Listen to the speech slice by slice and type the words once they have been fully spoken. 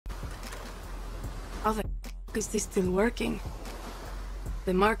How the f is this still working?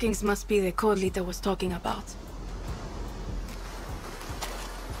 The markings must be the code Lita was talking about.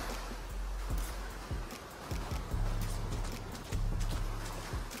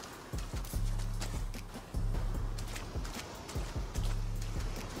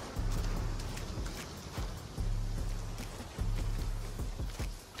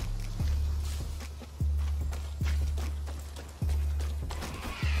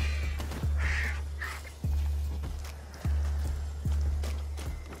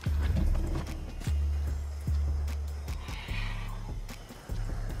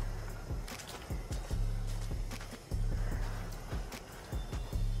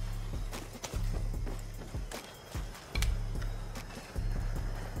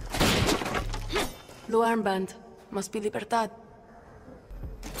 Blue armband. Must be Libertad.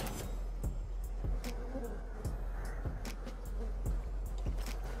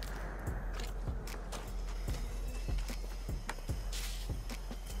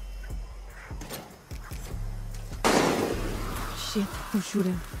 Shit, who's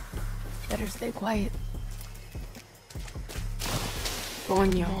shooting? Better stay quiet.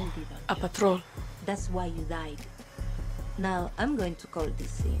 Coño, a patrol. That's why you died. Now, I'm going to call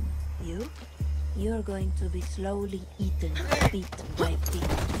this in. You're going to be slowly eaten bit by bit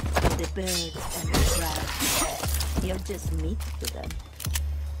by the birds and the crabs. You're just meat to them.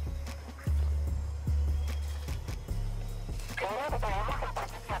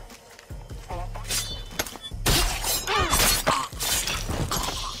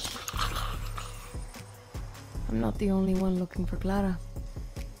 I'm not the only one looking for Clara.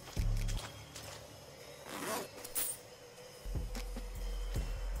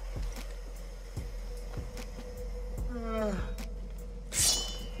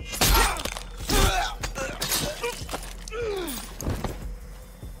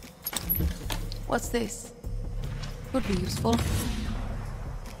 What's this? Could be useful.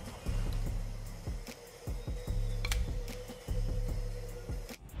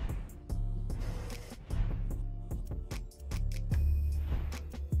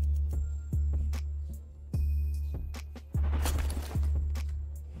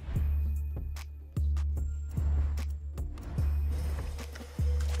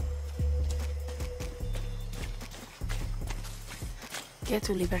 Get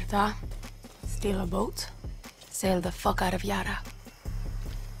to Libertad. Steal a boat. Sail the fuck out of Yara.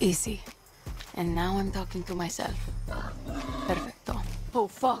 Easy. And now I'm talking to myself. Perfecto. Oh,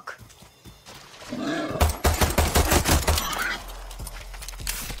 fuck.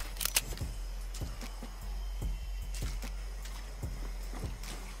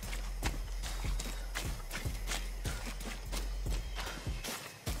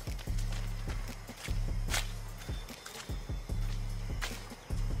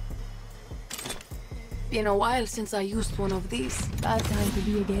 Been a while since I used one of these. Bad time to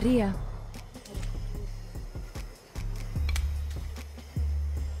be a guerrilla.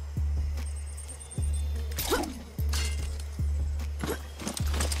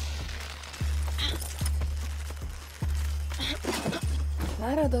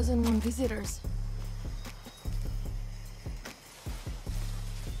 Clara doesn't want visitors.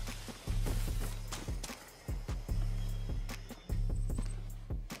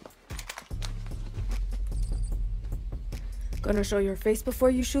 Gonna show your face before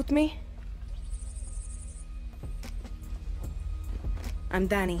you shoot me? I'm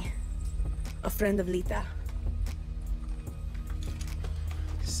Danny, a friend of Lita.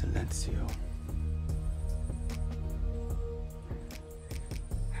 Silencio.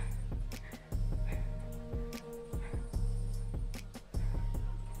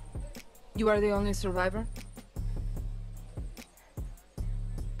 You are the only survivor?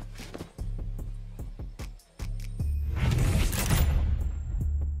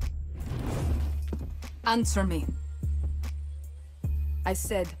 Answer me. I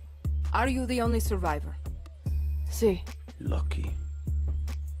said, are you the only survivor? See, Lucky.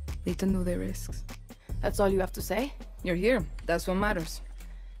 Lita knew the risks. that's all you have to say? You're here. That's what matters.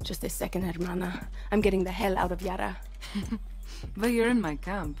 Just a second, hermana. I'm getting the hell out of Yara. But you're in my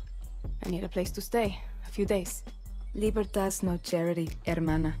camp. I need a place to stay. A few days. Libertad's no charity,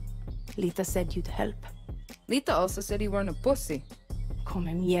 hermana. Lita said you'd help. Lita also said you weren't a pussy. Come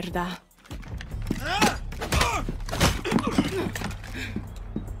mierda.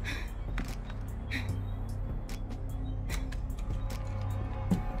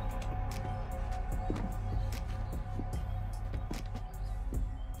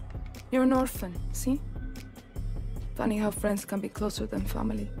 You're an orphan, see? Funny how friends can be closer than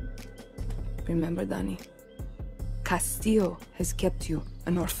family. Remember, Danny, Castillo has kept you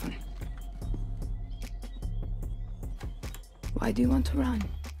an orphan. Why do you want to run?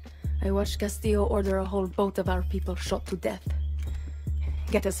 I watched Castillo order a whole boat of our people shot to death.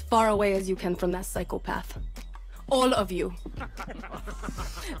 Get as far away as you can from that psychopath. All of you.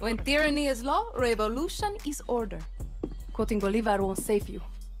 When tyranny is law, revolution is order. Quoting Bolivar won't save you.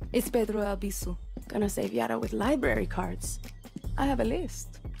 It's Pedro Albizu. Gonna save Yara with library cards. I have a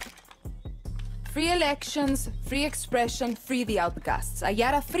list. Free elections, free expression, free the outcasts. A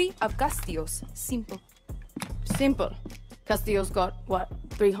Yara free of Castillos. Simple. Simple. Castillo's got, what,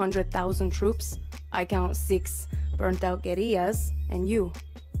 300,000 troops? I count 6 burnt-out guerrillas, and you,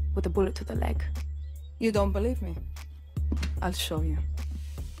 with a bullet to the leg. You don't believe me? I'll show you.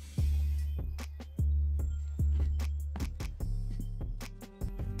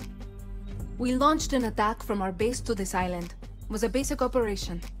 We launched an attack from our base to this island. It was a basic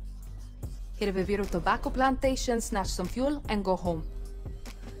operation. Hit a Viviro tobacco plantation, snatch some fuel, and go home.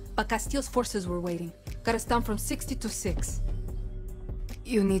 But Castillo's forces were waiting. Got us down from 60 to 6.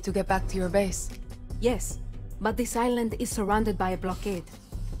 You need to get back to your base. Yes, but this island is surrounded by a blockade.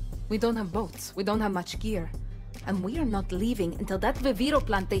 We don't have boats, we don't have much gear. And we are not leaving until that Viviro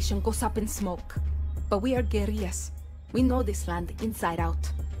plantation goes up in smoke. But we are guerrillas. We know this land inside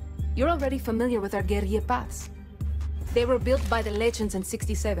out. You're already familiar with our guerrilla paths. They were built by the legends in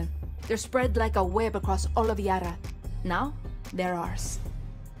 67. They're spread like a web across all of Yara. Now, they're ours.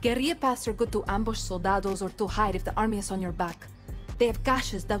 Guerrilla paths are good to ambush soldados or to hide if the army is on your back. They have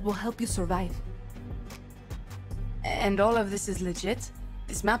caches that will help you survive. And all of this is legit?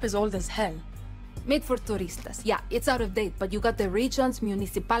 This map is old as hell. Made for turistas. Yeah, it's out of date, but you got the regions,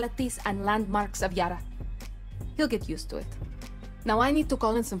 municipalities, and landmarks of Yara. You'll get used to it. Now I need to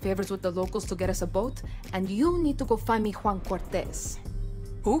call in some favors with the locals to get us a boat, and you need to go find me Juan Cortez.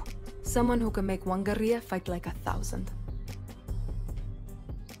 Who? Someone who can make one guerrilla fight like 1,000.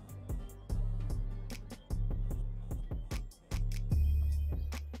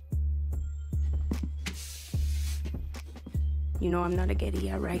 You know I'm not a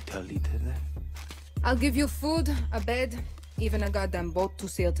guerrilla, right? Tell Lita that. I'll give you food, a bed, even a goddamn boat to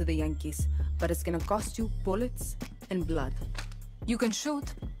sail to the Yankees. But it's gonna cost you bullets and blood. You can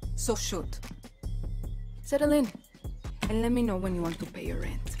shoot, so shoot. Settle in, and let me know when you want to pay your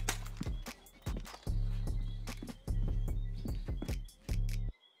rent.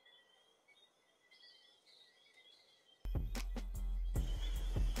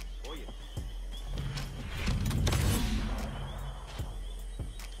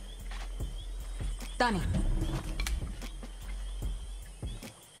 Danny.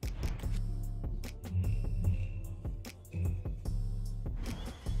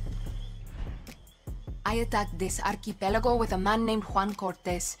 I attacked this archipelago with a man named Juan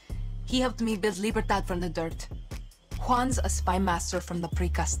Cortez. He helped me build Libertad from the dirt. Juan's a spy master from the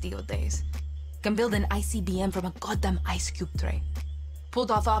pre-Castillo days. Can build an ICBM from a goddamn ice cube tray.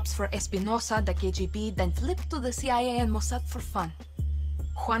 Pulled off ops for Espinosa, the KGB, then flipped to the CIA and Mossad for fun.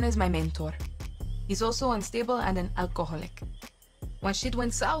 Juan is my mentor. He's also unstable and an alcoholic. When shit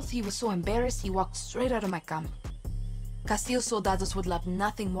went south, he was so embarrassed he walked straight out of my camp. Castillo soldados would love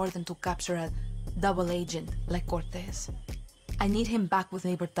nothing more than to capture a double agent like Cortez. I need him back with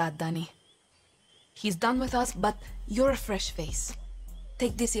Libertad, Danny. He's done with us, but you're a fresh face.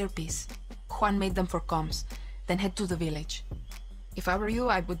 Take this earpiece. Juan made them for comms, then head to the village. If I were you,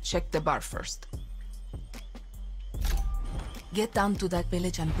 I would check the bar first. Get down to that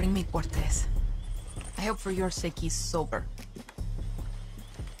village and bring me Cortez. I hope for your sake he's sober.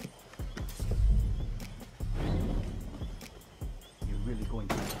 You're really going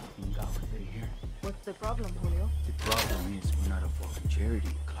to think out stay here? What's the problem, Julio? The problem is we're not a fucking charity,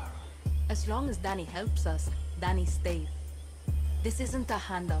 Clara. As long as Danny helps us, Danny stays. This isn't a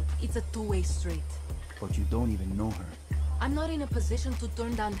handout, it's a two-way street. But you don't even know her. I'm not in a position to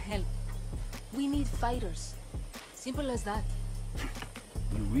turn down help. We need fighters. Simple as that.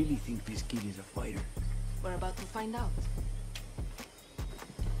 You really think this kid is a fighter? We're about to find out.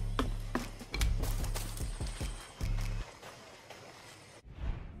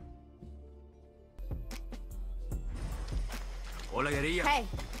 Hola, guerrilla. Hey!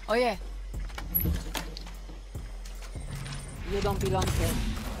 Oye, You don't belong here.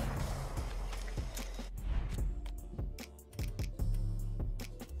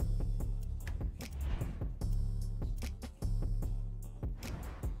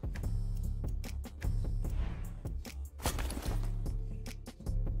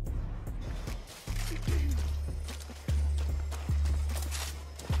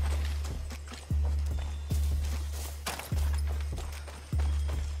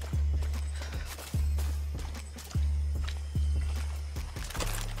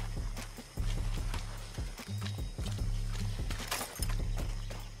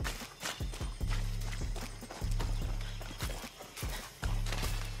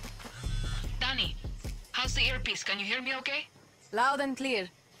 the earpiece. Can you hear me okay? Loud and clear.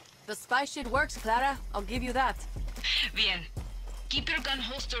 The spy shit works, Clara. I'll give you that. Bien. Keep your gun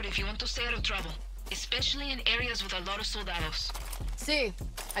holstered if you want to stay out of trouble. Especially in areas with a lot of soldados. See,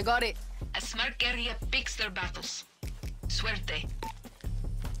 I got it. A smart guerrilla picks their battles. Suerte.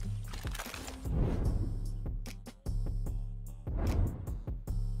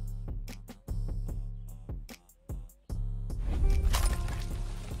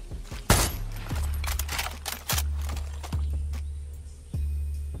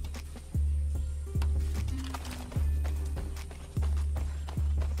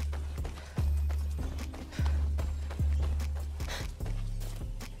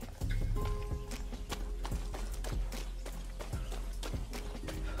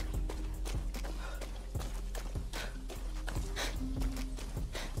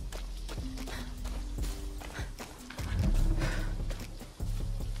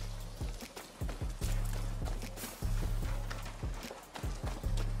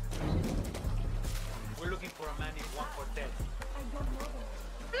 We're looking for a man named Juan Cortez.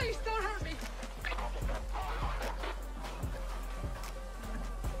 Please don't hurt me!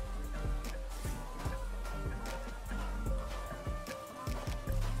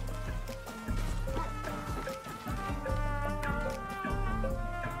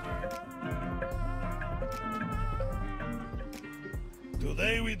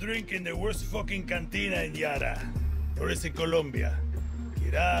 Today we drink in the worst fucking cantina in Yara. Or is it Colombia?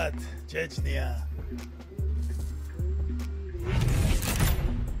 Kirat, Chechnya.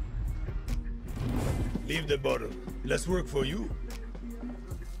 Leave the bottle. Let's work for you.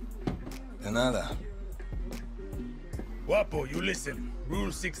 De nada. Guapo, you listen.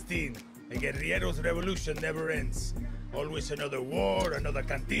 Rule 16. The guerrilleros' revolution never ends. Always another war, another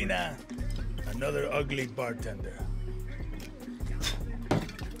cantina, another ugly bartender.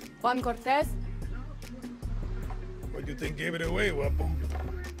 Juan Cortez? What do you think gave it away, Guapo?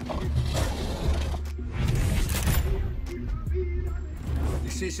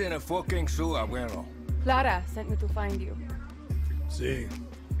 This isn't a fucking zoo, abuelo. Clara sent me to find you. See,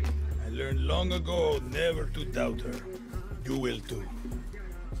 I learned long ago never to doubt her. You will too.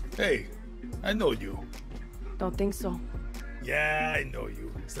 Hey, I know you. Don't think so. Yeah, I know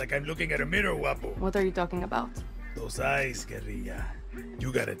you. It's like I'm looking at a mirror, Guapo. What are you talking about? Those eyes, guerrilla.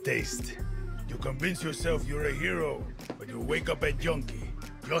 You got a taste. You convince yourself you're a hero, but you wake up a junkie,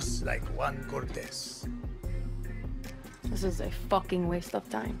 just like Juan Cortez. This is a fucking waste of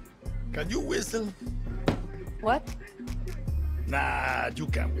time. Can you whistle? What? Nah, you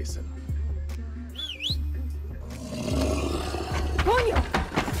can't whistle. Coño!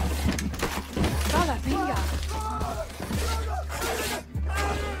 Clara, venga!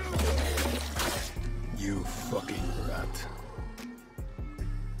 You fucking rat.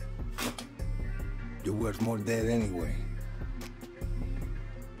 You're worth more dead anyway.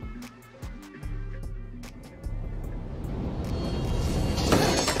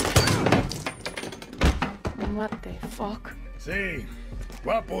 What the fuck? See,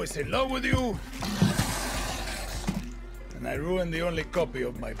 Guapo is in love with you, and I ruined the only copy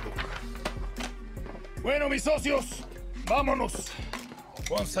of my book. Bueno, mis socios, vámonos.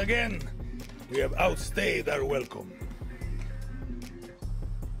 Once again, we have outstayed our welcome.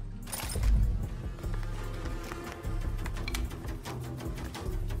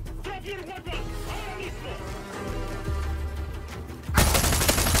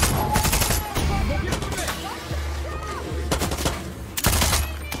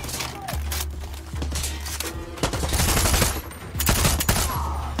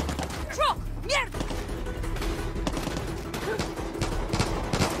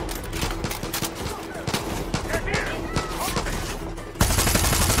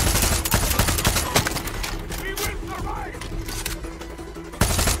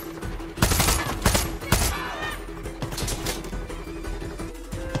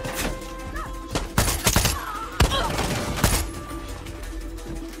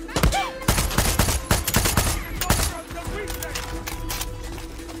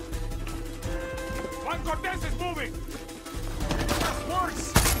 Juan Cortez is moving! That's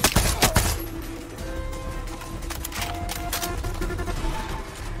worse!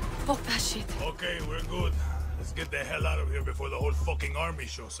 Fuck that shit. Okay, we're good. Let's get the hell out of here before the whole fucking army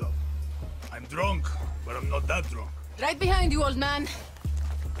shows up. I'm drunk, but I'm not that drunk. Right behind you, old man.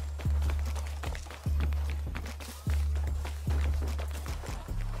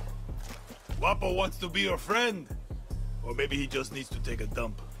 Guapo wants to be your friend. Or maybe he just needs to take a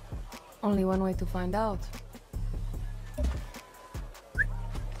dump. Only one way to find out.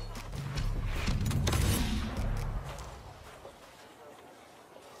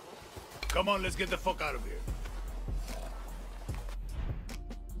 Come on, let's get the fuck out of here.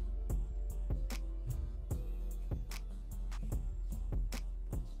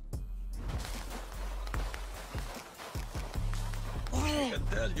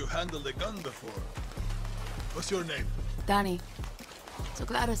 tell you handled a gun before. What's your name? Danny. So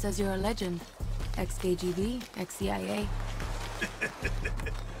Clara says you're a legend. Ex-KGB, ex-CIA.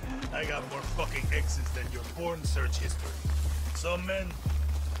 I got more fucking exes than your porn search history. Some men,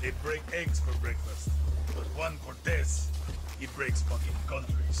 they break eggs for breakfast. But Juan Cortez, he breaks fucking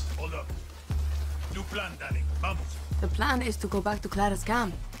countries. Hold up. New plan, Danny. Vamos. The plan is to go back to Clara's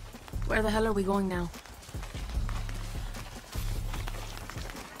camp. Where the hell are we going now?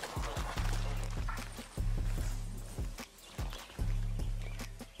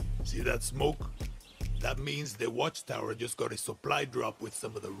 See that smoke? That means the watchtower just got a supply drop with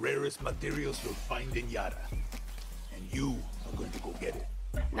some of the rarest materials you'll find in Yara. And you are going to go get it.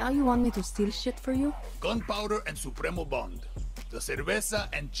 Now you want me to steal shit for you? Gunpowder and Supremo Bond. The cerveza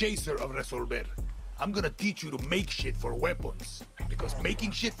and chaser of Resolver. I'm gonna teach you to make shit for weapons. Because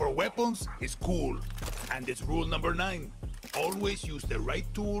making shit for weapons is cool. And it's rule number 9. Always use the right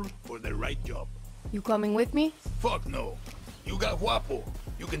tool for the right job. You coming with me? Fuck no. You got Guapo.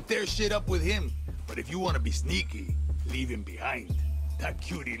 You can tear shit up with him. But if you want to be sneaky, leave him behind. That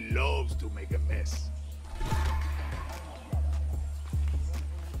cutie loves to make a mess.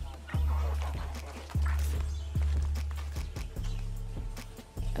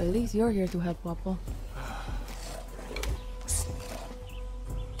 At least you're here to help, Guapo.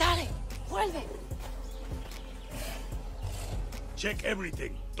 Dale, vuelve. Check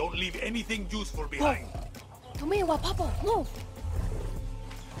everything. Don't leave anything useful behind. To me, Guapo, move.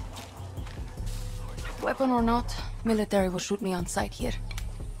 Weapon or not, military will shoot me on sight here.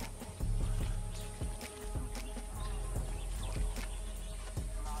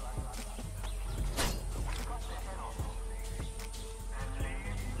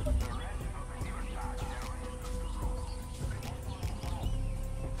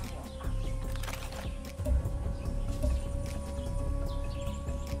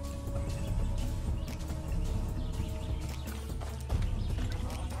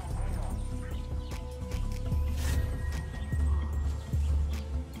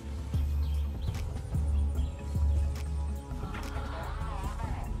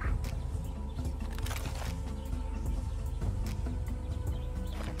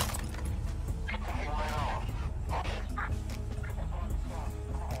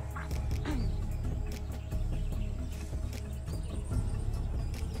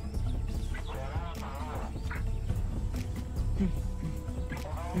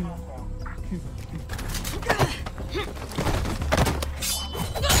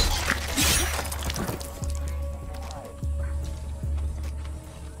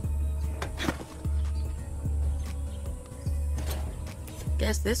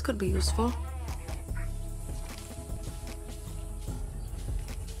 Guess this could be useful.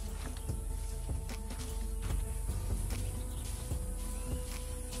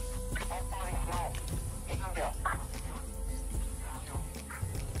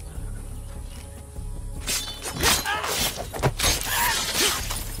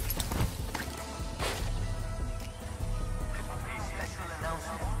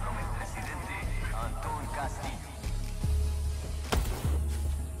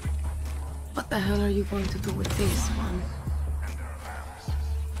 What the hell are you going to do with this one?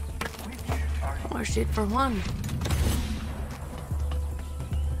 More shit for one.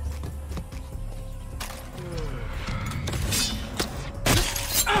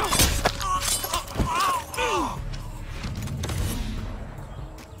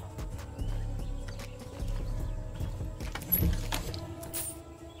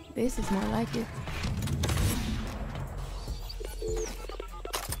 This is more like it.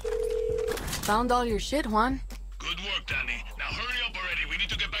 Found all your shit, Juan. Good work, Danny. Now hurry up already. We need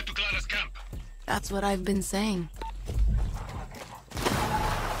to get back to Clara's camp. That's what I've been saying.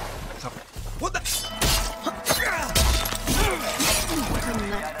 What the?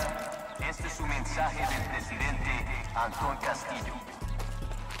 Este es su mensaje del presidente Antón Castillo.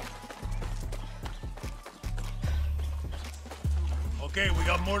 Okay, we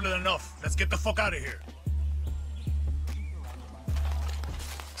got more than enough. Let's get the fuck out of here.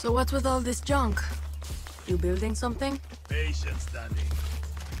 So what's with all this junk? You building something? Patience, Danny.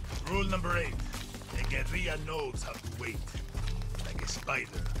 Rule number 8. A guerrilla knows how to wait. Like a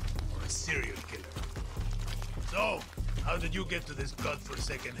spider or a serial killer. So, how did you get to this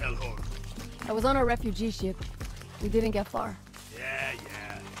godforsaken hellhole? I was on a refugee ship. We didn't get far. Yeah.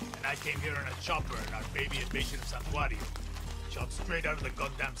 And I came here in a chopper in our baby invasion of Santuario. Shot straight out of the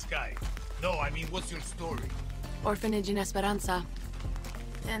goddamn sky. No, I mean, what's your story? Orphanage in Esperanza.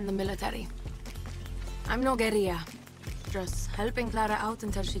 And the military. I'm no guerrilla. Just helping Clara out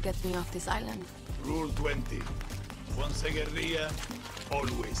until she gets me off this island. Rule 20. Once a guerrilla,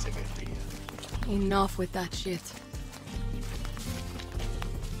 always a guerrilla. Enough with that shit.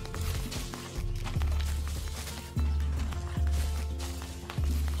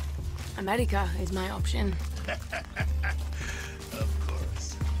 America is my option. Of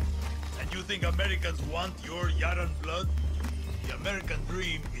course. And you think Americans want your Yaran blood? The American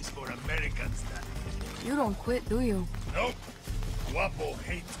dream is for Americans, Danny. You don't quit, do you? Nope. Guapo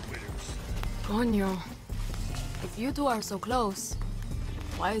hates quitters. Coño. If you two are so close,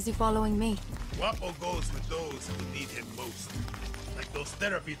 why is he following me? Guapo goes with those who need him most. Like those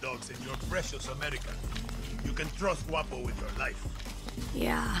therapy dogs in your precious America. You can trust Guapo with your life.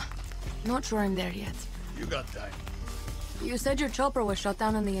 Yeah. Not sure I'm there yet. You got time. You said your chopper was shut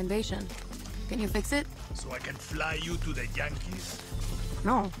down in the invasion. Can you fix it? So I can fly you to the Yankees?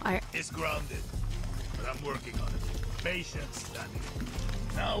 No, It's grounded. But I'm working on it. Patience, Danny.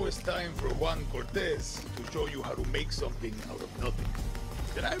 Now it's time for Juan Cortez to show you how to make something out of nothing.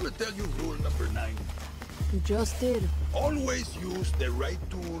 Did I ever tell you rule number 9? You just did. Always use the right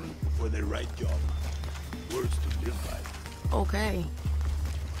tool for the right job. Words to live by. Okay.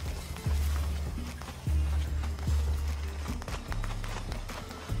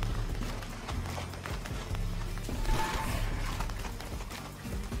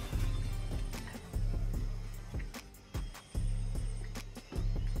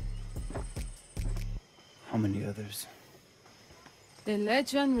 How many others? The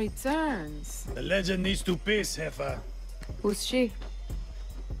legend returns. The legend needs to piss, Jefa. Who's she?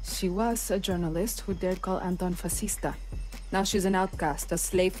 She was a journalist who dared call Anton fascista. Now she's an outcast, a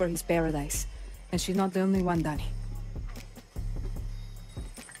slave for his paradise. And she's not the only one, Danny.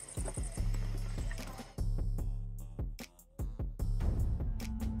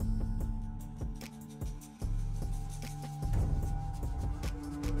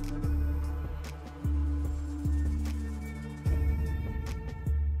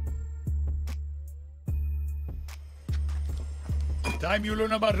 Time you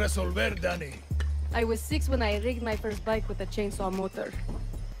learn about Resolver, Danny. I was 6 when I rigged my first bike with a chainsaw motor.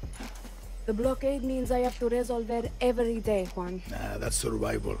 The blockade means I have to resolver every day, Juan. Nah, that's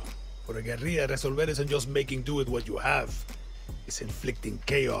survival. For a guerrilla, Resolver isn't just making do with what you have. It's inflicting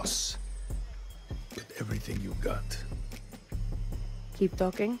chaos with everything you got. Keep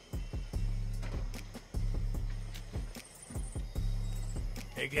talking.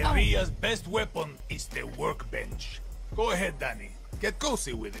 A guerrilla's best weapon is the workbench. Go ahead, Danny. Get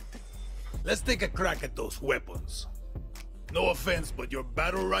cozy with it. Let's take a crack at those weapons. No offense, but your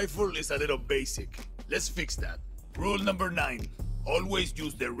battle rifle is a little basic. Let's fix that. Rule number 9. Always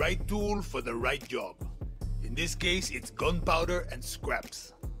use the right tool for the right job. In this case, it's gunpowder and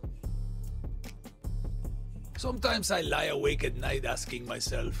scraps. Sometimes I lie awake at night asking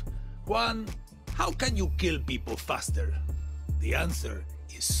myself, Juan, how can you kill people faster? The answer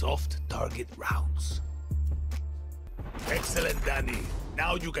is soft target rounds. Excellent, Danny.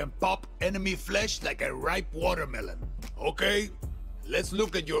 Now you can pop enemy flesh like a ripe watermelon. Okay, let's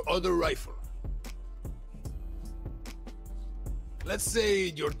look at your other rifle. Let's say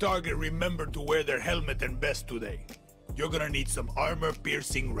your target remembered to wear their helmet and vest today. You're gonna need some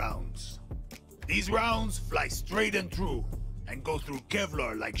armor-piercing rounds. These rounds fly straight and true, and go through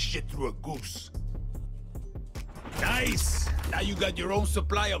Kevlar like shit through a goose. Nice! Now you got your own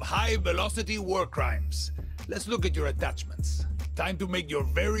supply of high-velocity war crimes. Let's look at your attachments. Time to make your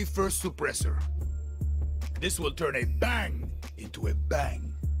very first suppressor. This will turn a bang into a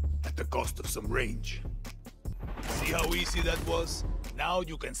bang at the cost of some range. See how easy that was? Now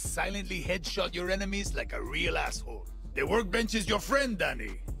you can silently headshot your enemies like a real asshole. The workbench is your friend,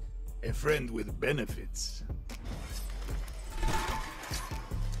 Danny. A friend with benefits.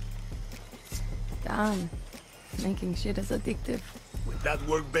 Damn. Making shit is addictive. With that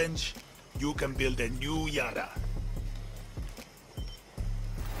workbench, you can build a new Yara.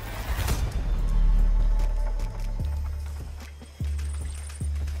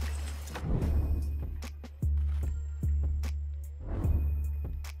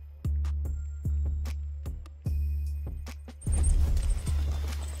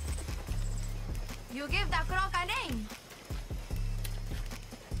 You give that croc a name.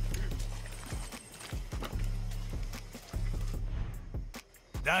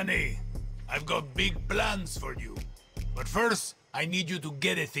 Danny, I've got big plans for you. But first, I need you to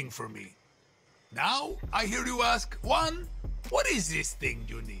get a thing for me. Now, I hear you ask, Juan, what is this thing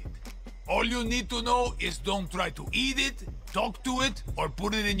you need? All you need to know is don't try to eat it, talk to it, or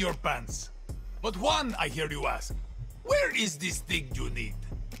put it in your pants. But Juan, I hear you ask, where is this thing you need?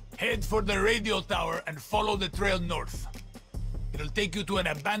 Head for the radio tower and follow the trail north. It'll take you to an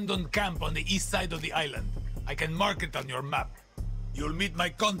abandoned camp on the east side of the island. I can mark it on your map. You'll meet my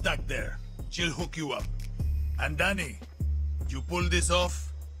contact there. She'll hook you up. And Danny, you pull this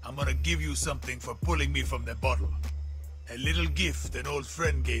off, I'm gonna give you something for pulling me from the bottle. A little gift an old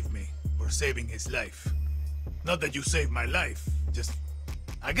friend gave me for saving his life. Not that you saved my life, just...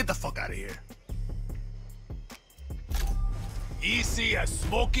 get the fuck out of here. Easy as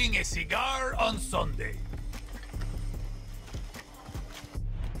smoking a cigar on Sunday.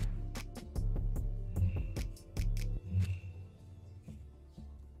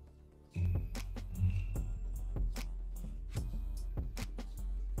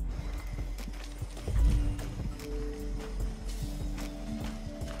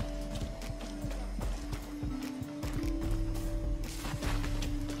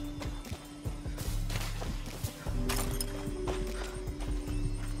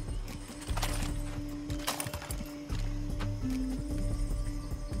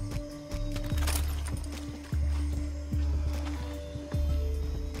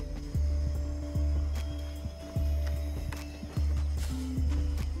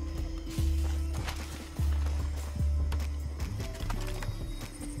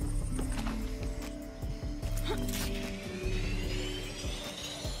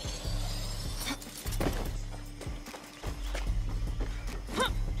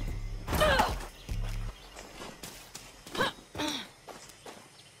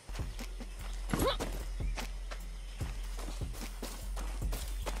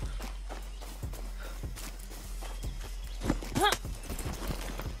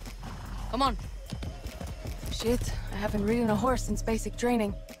 Come on. Shit, I haven't ridden a horse since basic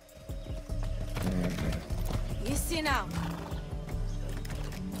training. Easy now.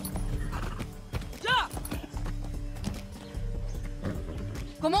 Yeah!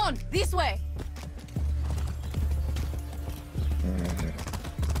 Come on, this way.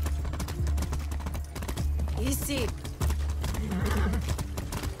 Easy.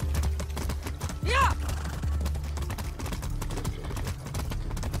 Yeah!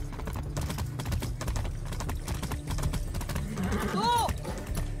 Go!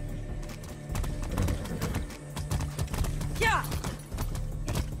 Yeah!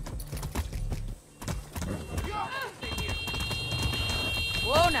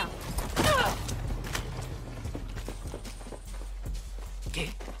 Whoa now. Okay.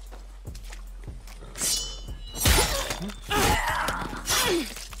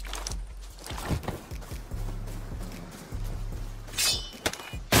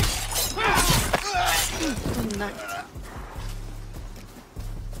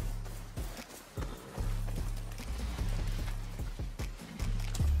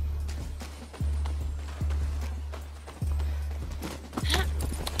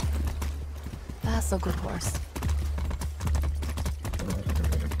 That's a good horse.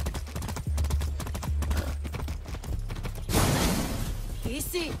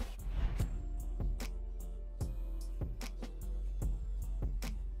 Easy.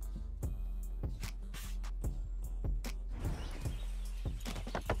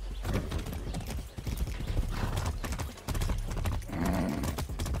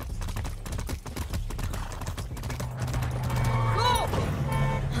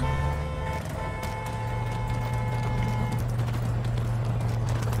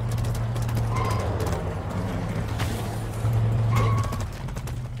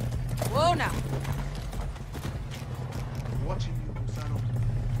 Whoa now. Watching you, Gusano.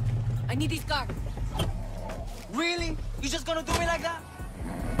 I need his car. Really? You just gonna do me like that?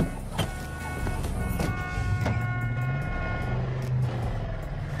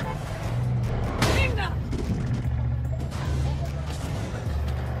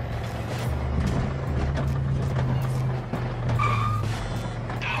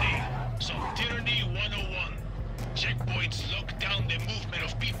 Danny, so Tyranny 101. Checkpoints lock down the movement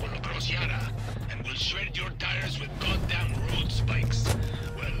of people across Yara, and will shred your tires with goddamn road spikes.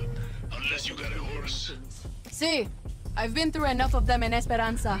 Well, unless you got a horse. See, I've been through enough of them in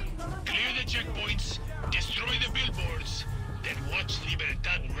Esperanza. Clear the checkpoints, destroy the billboards, then watch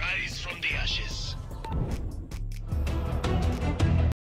Libertad rise from the ashes.